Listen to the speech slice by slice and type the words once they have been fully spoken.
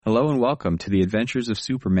Hello and welcome to the Adventures of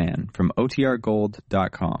Superman from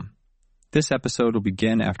OTRGold.com. This episode will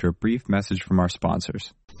begin after a brief message from our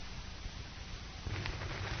sponsors.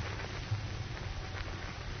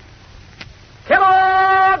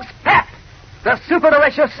 Kellogg's Pep, the super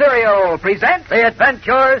delicious cereal, presents The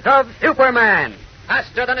Adventures of Superman.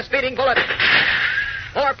 Faster than a speeding bullet.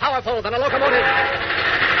 More powerful than a locomotive.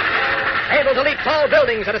 Able to leap tall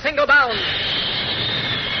buildings at a single bound.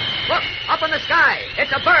 Look, up in the sky.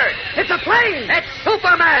 It's a bird. It's a plane. It's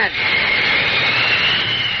Superman.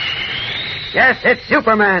 Yes, it's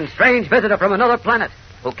Superman, strange visitor from another planet,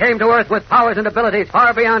 who came to Earth with powers and abilities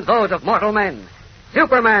far beyond those of mortal men.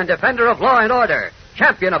 Superman, defender of law and order,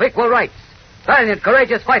 champion of equal rights, valiant,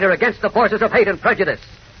 courageous fighter against the forces of hate and prejudice.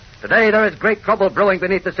 Today there is great trouble brewing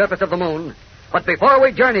beneath the surface of the moon. But before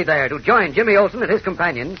we journey there to join Jimmy Olsen and his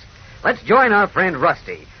companions, let's join our friend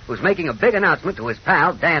Rusty, who's making a big announcement to his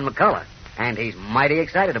pal, Dan McCullough. And he's mighty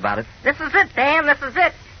excited about it. This is it, Dan. This is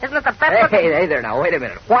it. Isn't it the best Hey there now. Wait a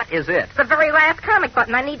minute. What is it? It's the very last comic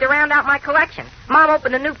button I need to round out my collection. Mom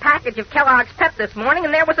opened a new package of Kellogg's Pep this morning,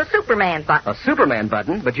 and there was a Superman button. A Superman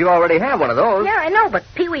button? But you already have one of those. Yeah, I know, but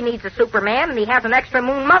Pee-wee needs a Superman, and he has an extra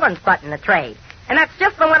Moon Mullins button to trade. And that's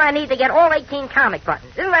just the one I need to get all 18 comic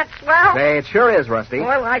buttons. Isn't that swell? Hey, it sure is, Rusty.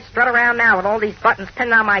 Well, I strut around now with all these buttons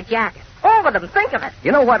pinned on my jacket. All of them. Think of it.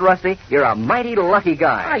 You know what, Rusty? You're a mighty lucky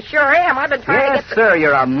guy. I sure am. I've been trying to get... Yes, sir,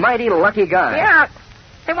 you're a mighty lucky guy. Yeah.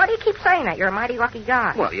 Say, why do you keep saying that? You're a mighty lucky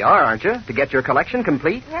guy. Well, you are, aren't you? To get your collection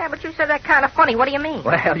complete? Yeah, but you said that kind of funny. What do you mean?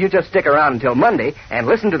 Well, you just stick around until Monday and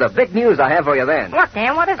listen to the big news I have for you then. What,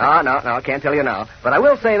 Dan? What is it? Oh, no, I can't tell you now. But I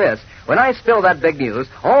will say this. When I spill that big news,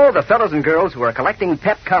 all the fellows and girls who are collecting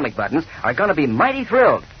Pep comic buttons are going to be mighty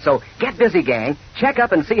thrilled. So get busy, gang. Check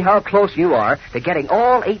up and see how close you are to getting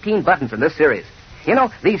all 18 buttons in this series. You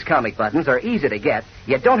know, these comic buttons are easy to get.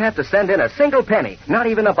 You don't have to send in a single penny, not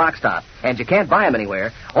even a box top, and you can't buy them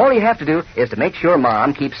anywhere. All you have to do is to make sure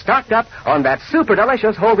Mom keeps stocked up on that super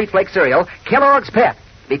delicious whole wheat flake cereal, Kellogg's Pep,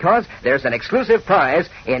 because there's an exclusive prize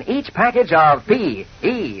in each package of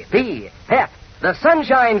P-E-P, Pep, the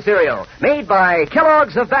Sunshine cereal, made by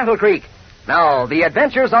Kellogg's of Battle Creek. Now, the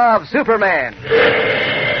adventures of Superman.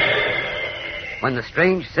 When the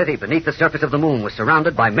strange city beneath the surface of the moon was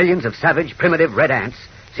surrounded by millions of savage, primitive red ants,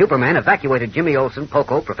 Superman evacuated Jimmy Olsen,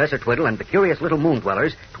 Poco, Professor Twiddle, and the curious little moon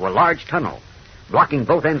dwellers to a large tunnel. Blocking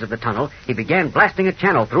both ends of the tunnel, he began blasting a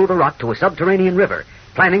channel through the rock to a subterranean river,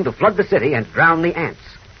 planning to flood the city and drown the ants.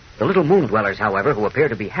 The little moon dwellers, however, who appear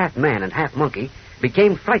to be half man and half monkey,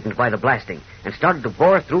 became frightened by the blasting and started to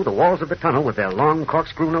bore through the walls of the tunnel with their long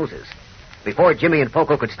corkscrew noses. Before Jimmy and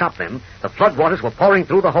Poco could stop them, the floodwaters were pouring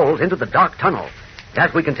through the holes into the dark tunnel.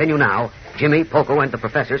 As we continue now, Jimmy, Poco, and the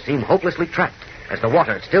professor seem hopelessly trapped as the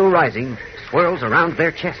water, still rising, swirls around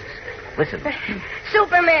their chests. Listen.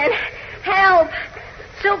 Superman! Help!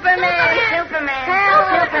 Superman! Superman!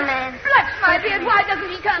 Help! Superman! Bless my beard, why doesn't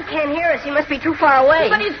he come? Can't hear us. He must be too far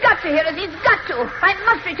away. But he's got to hear us. He's got to. I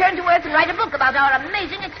must return to Earth and write a book about our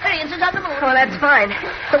amazing experiences on the moon. Oh, that's fine.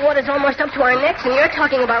 The water's almost up to our necks, and you're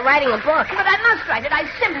talking about writing a book. But I must write it. I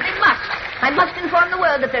simply must. I must inform the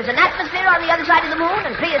world that there's an atmosphere on the other side of the moon,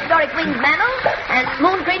 and prehistoric winged mammals, and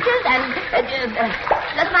moon creatures, and...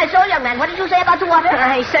 bless my soul, young man, what did you say about the water?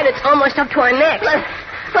 I said it's almost up to our necks.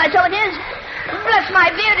 Why, so it is. Bless my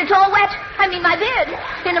beard, it's all wet. I mean, my beard.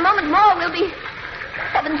 In a moment more, we'll be...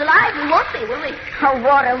 Heavens alive, we won't be, will we? Oh,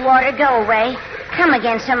 water, go away. Come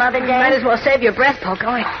again some other day. Might as well save your breath,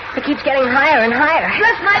 Poco. It keeps getting higher and higher.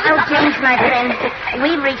 Bless my... Oh, James, my friend,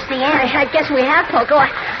 we've reached the end. I guess we have, Poco.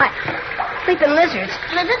 Sleeping lizards.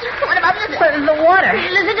 Lizards? What about lizards? The water.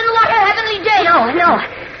 Lizards in the water, heavenly day. No.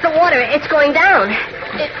 The water, it's going down.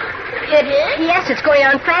 It is? Yes, it's going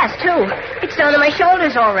on fast, too. It's down to my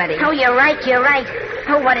shoulders already. Oh, you're right.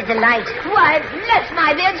 Oh, what a delight. Why, bless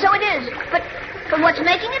my beard, so it is. But what's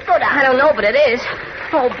making it go down? I don't know, but it is.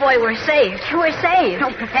 Oh, boy, we're saved. We're saved.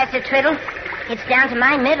 Oh, Professor Twiddle, it's down to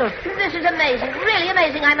my middle. This is amazing, really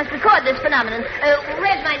amazing. I must record this phenomenon.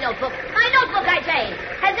 Where's my notebook? My notebook, I say.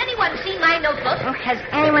 Has anyone seen my notebook? Oh, has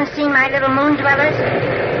anyone seen my little moon dwellers?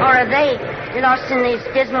 Or are they lost in these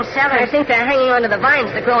dismal cellars? I think they're hanging onto the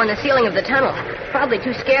vines that grow in the ceiling of the tunnel. Probably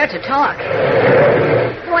too scared to talk.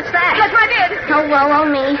 What's that? That's my beard. Oh, woe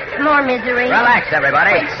me. More misery. Relax,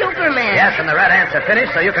 everybody. It's Superman. Yes, and the red ants are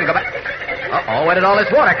finished, so you can go back. Uh-oh, where did all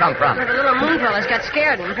this water come from? The little moon dwellers got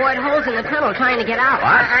scared and bored holes in the tunnel trying to get out.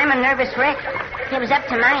 What? I'm a nervous wreck. It was up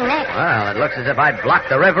to my neck. Well, it looks as if I'd blocked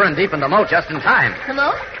the river and deepened the moat just in time. The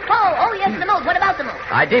moat? Oh, yes, the moat. What about the moat?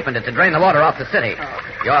 I deepened it to drain the water off the city.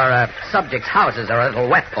 Your subjects' houses are a little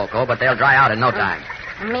wet, Poco, but they'll dry out in no time.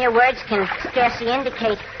 Mere words can scarcely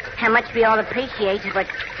indicate how much we all appreciate what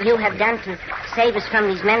you have done to save us from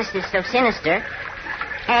these menaces so sinister.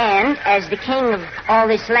 And, as the king of all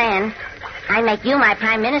this land, I make you my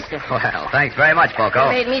prime minister. Well, thanks very much, Poco.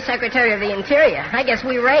 Made me Secretary of the Interior. I guess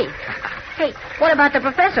we rate. Hey, what about the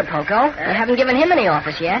professor, Poco? You haven't given him any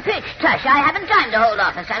office yet. Pitch, tush, I haven't time to hold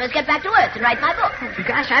office. I must get back to Earth and write my book.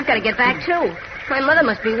 Gosh, I've got to get back, too. My mother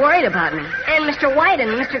must be worried about me. And Mr. White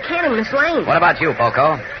and Mr. Kent and Miss Lane. What about you,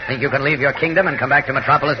 Poco? Think you can leave your kingdom and come back to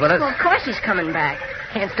Metropolis with us? Well, of course he's coming back.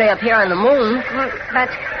 Can't stay up here on the moon. But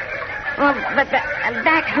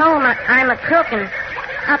back home, I'm a crook, and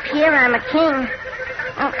up here, I'm a king.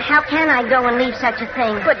 How can I go and leave such a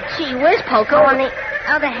thing? But gee whiz, Poco. On the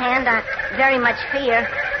other hand, I very much fear.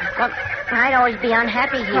 Well, I'd always be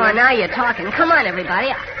unhappy here. Oh, now you're talking. Come on,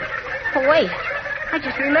 everybody. Oh, wait. I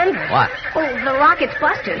just remembered. What? Oh, the rocket's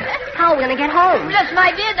busted. How are we going to get home? Yes,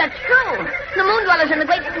 my dear, that's true. The moon dwellers and the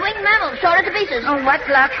great winged mammals tore it to pieces. Oh, what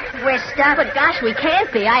luck. We're stuck. But gosh, we can't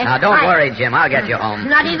be. Now, don't worry, Jim. I'll get you home.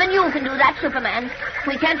 Not even you can do that, Superman.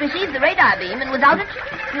 We can't receive the radar beam, and without it,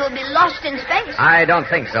 you'll be lost in space. I don't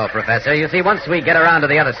think so, Professor. You see, once we get around to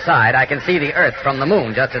the other side, I can see the Earth from the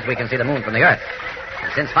moon, just as we can see the moon from the Earth.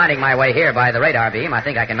 And since finding my way here by the radar beam, I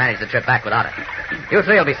think I can manage the trip back without it. You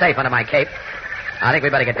three will be safe under my cape. I think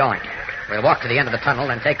we better get going. We'll walk to the end of the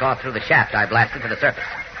tunnel and take off through the shaft I blasted to the surface.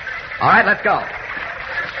 All right, let's go.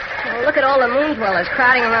 Well, look at all the moon dwellers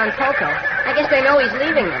crowding around Poco. I guess they know he's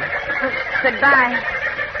leaving them. Goodbye.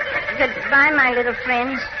 Goodbye, my little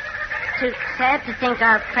friends. Too sad to think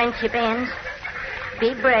our friendship ends.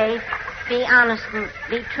 Be brave, be honest, and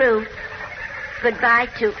be true. Goodbye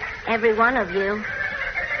to every one of you.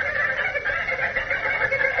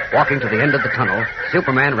 Walking to the end of the tunnel,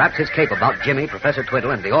 Superman wraps his cape about Jimmy, Professor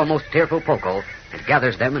Twiddle, and the almost tearful Poco, and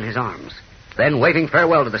gathers them in his arms. Then, waving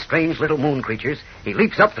farewell to the strange little moon creatures, he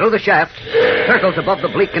leaps up through the shaft, circles above the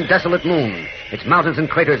bleak and desolate moon, its mountains and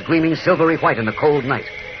craters gleaming silvery white in the cold night.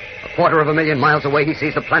 250,000 miles away, he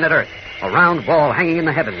sees the planet Earth, a round ball hanging in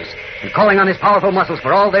the heavens, and calling on his powerful muscles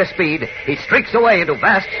for all their speed, he streaks away into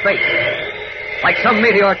vast space. Like some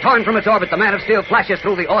meteor torn from its orbit, the Man of Steel flashes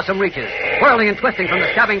through the awesome reaches, whirling and twisting from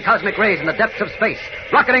the stabbing cosmic rays in the depths of space,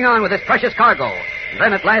 rocketing on with his precious cargo. And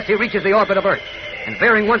then at last he reaches the orbit of Earth, and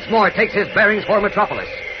veering once more takes his bearings for Metropolis.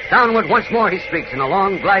 Downward once more he streaks in a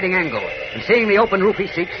long gliding angle, and seeing the open roof he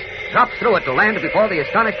seeks, drops through it to land before the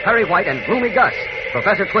astonished Perry White and gloomy Gus,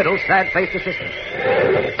 Professor Twiddle's sad-faced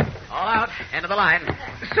assistant. All out, end of the line.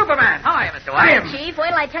 Superman! How are you, Mr. White? Chief, wait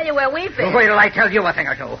till I tell you where we've been. Wait till I tell you a thing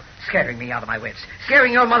or two. Scaring me out of my wits.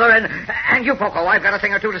 Scaring your mother and you, Poco. I've got a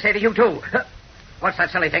thing or two to say to you, too. What's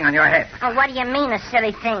that silly thing on your head? Oh, what do you mean, a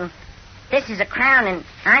silly thing? This is a crown, and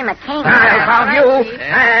I'm a king. I found right, you. Chief.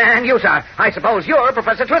 And you, sir. I suppose you're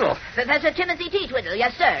Professor Twiddle. Professor Timothy T. Twiddle,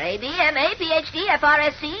 yes, sir. A.B., M.A., Ph.D.,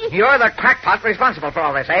 F.R.S.C. You're the crackpot responsible for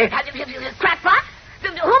all this, eh? Crackpot?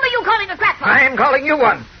 Whom are you calling a crackpot? I'm calling you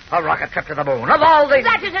one. A rocket trip to the moon. Of all the...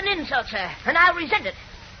 That is an insult, sir, and I'll resent it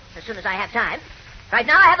as soon as I have time. Right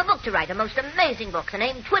now I have a book to write, a most amazing book. The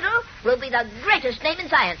name Twiddle will be the greatest name in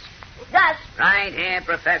science. Thus... Right here,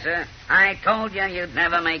 Professor. I told you you'd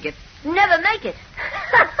never make it. Never make it.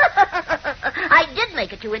 I did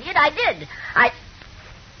make it, you idiot. I did.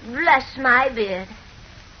 Bless my beard.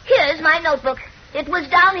 Here's my notebook. It was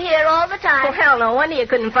down here all the time. Oh, hell, no wonder you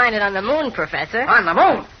couldn't find it on the moon, Professor. On the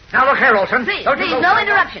moon? Now, look here, Olson. Please, Don't you please, go- no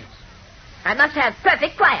interruptions. I must have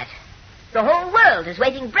perfect quiet. The whole world is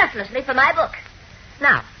waiting breathlessly for my book.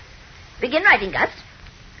 Now, begin writing, Gus.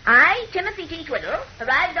 I, Timothy T. Twiddle,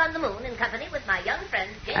 arrived on the moon in company with my young friend,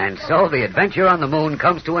 James... And so the adventure on the moon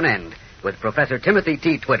comes to an end, with Professor Timothy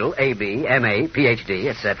T. Twiddle, A.B., M.A., Ph.D.,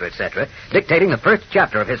 etc., dictating the first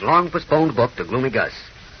chapter of his long-postponed book to Gloomy Gus.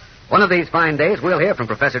 One of these fine days, we'll hear from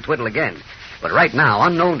Professor Twiddle again. But right now,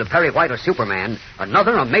 unknown to Perry White or Superman,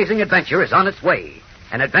 another amazing adventure is on its way.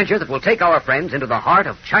 An adventure that will take our friends into the heart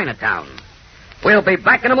of Chinatown. We'll be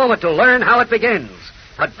back in a moment to learn how it begins.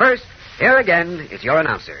 But first, here again is your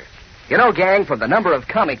announcer. You know, gang, from the number of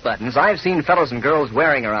comic buttons I've seen fellows and girls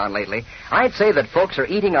wearing around lately, I'd say that folks are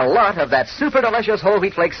eating a lot of that super delicious whole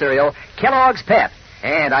wheat flake cereal, Kellogg's Pep.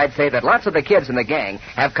 And I'd say that lots of the kids in the gang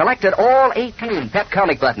have collected all 18 Pep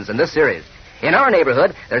comic buttons in this series. In our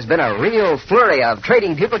neighborhood, there's been a real flurry of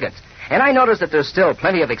trading duplicates. And I notice that there's still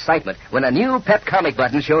plenty of excitement when a new Pep comic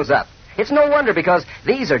button shows up. It's no wonder, because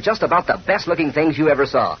these are just about the best-looking things you ever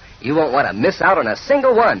saw. You won't want to miss out on a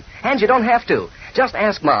single one. And you don't have to. Just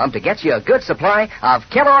ask Mom to get you a good supply of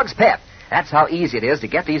Kellogg's Pep. That's how easy it is to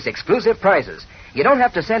get these exclusive prizes. You don't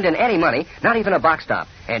have to send in any money, not even a box top,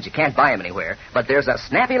 and you can't buy them anywhere. But there's a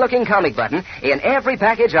snappy-looking comic button in every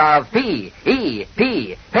package of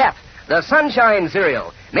P.E.P. Pep, the Sunshine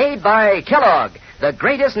cereal, made by Kellogg, the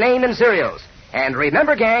greatest name in cereals. And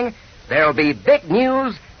remember, gang, there'll be big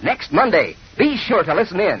news next Monday. Be sure to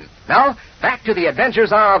listen in. Now, back to the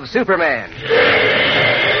adventures of Superman.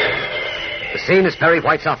 The scene is Perry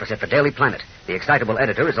White's office at the Daily Planet. The excitable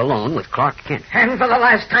editor is alone with Clark Kent. And for the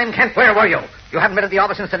last time, Kent, where were you? You haven't been at the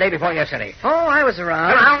office since the day before yesterday. Oh, I was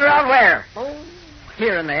around. Around where? Oh,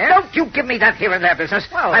 here and there. Don't you give me that here and there business.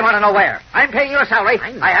 Well, I want to know where. I'm paying you a salary.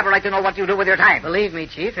 I know. I have a right to know what you do with your time. Believe me,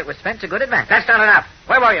 Chief, it was spent to good advantage. That's not enough.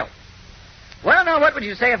 Where were you? Well, now, what would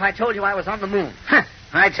you say if I told you I was on the moon? Huh.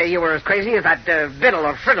 I'd say you were as crazy as that Biddle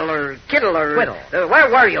or Friddle or Kiddle or... Whittle.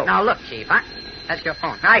 Where were you? Now, look, Chief, that's your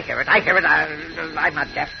phone. I hear it. I'm not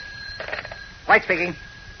deaf. White speaking.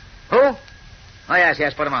 Who? Oh,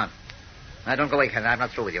 yes, put him on. Don't go away, Ken. I'm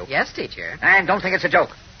not through with you. Yes, teacher. And don't think it's a joke.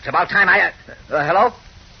 It's about time I... hello?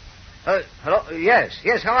 Hello? Yes,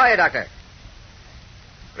 how are you, Doctor?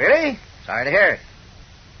 Really? Sorry to hear it.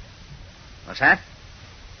 What's that?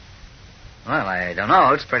 Well, I don't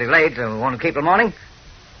know. It's pretty late. Want to keep till morning?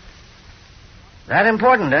 That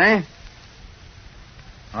important, eh?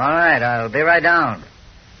 All right, I'll be right down.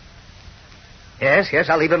 Yes,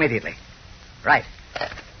 I'll leave immediately. Right.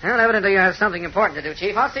 Well, evidently you have something important to do,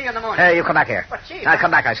 Chief. I'll see you in the morning. You come back here. But, Chief...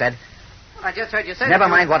 Come back, I said. Well, I just heard you say Never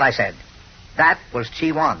mind what I said. That was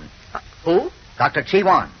Chi Wan. Who? Dr. Chi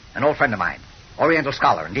Wan, an old friend of mine. Oriental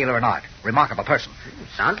scholar and dealer in art. Remarkable person.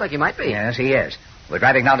 Sounds like he might be. Yes, he is. We're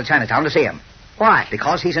driving down to Chinatown to see him. Why?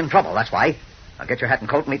 Because he's in trouble, that's why. Now get your hat and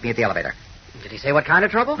coat and meet me at the elevator. Did he say what kind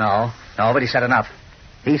of trouble? No, but he said enough.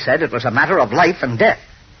 He said it was a matter of life and death.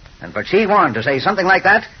 And for Chi Wan to say something like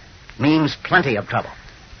that means plenty of trouble.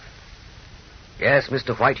 Yes,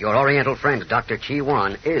 Mr. White, your Oriental friend, Dr. Chi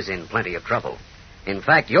Wan, is in plenty of trouble. In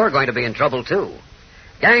fact, you're going to be in trouble, too.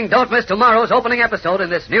 Gang, don't miss tomorrow's opening episode in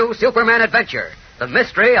this new Superman adventure, The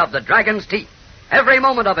Mystery of the Dragon's Teeth. Every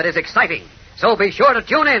moment of it is exciting. So be sure to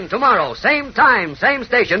tune in tomorrow, same time, same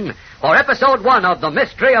station, for episode 1 of The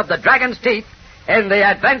Mystery of the Dragon's Teeth in the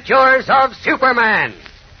Adventures of Superman.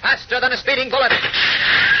 Faster than a speeding bullet.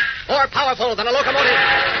 More powerful than a locomotive.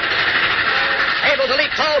 Able to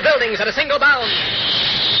leap tall buildings at a single bound.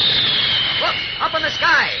 Look, up in the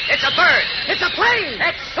sky. It's a bird. It's a plane.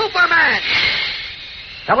 It's Superman.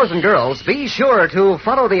 Fellows and girls, be sure to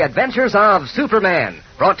follow the adventures of Superman.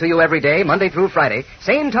 Brought to you every day, Monday through Friday,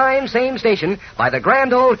 same time, same station, by the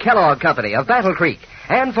grand old Kellogg Company of Battle Creek.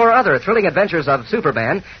 And for other thrilling adventures of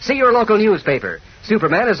Superman, see your local newspaper.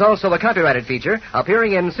 Superman is also a copyrighted feature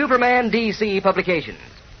appearing in Superman DC publications.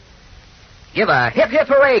 Give a hip hip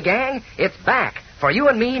hooray, gang. It's back. For you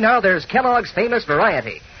and me, now there's Kellogg's famous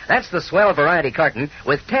variety. That's the swell variety carton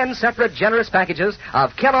with 10 separate generous packages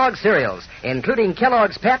of Kellogg cereals, including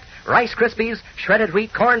Kellogg's Pep, Rice Krispies, Shredded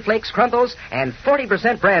Wheat Corn Flakes Crumbles, and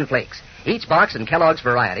 40% Bran Flakes. Each box in Kellogg's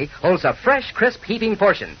variety holds a fresh, crisp, heaping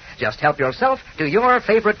portion. Just help yourself to your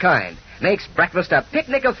favorite kind. Makes breakfast a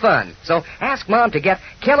picnic of fun. So ask Mom to get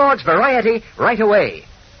Kellogg's variety right away.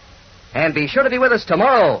 And be sure to be with us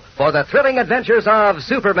tomorrow for the thrilling adventures of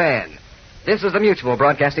Superman. This is the Mutual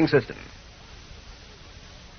Broadcasting System.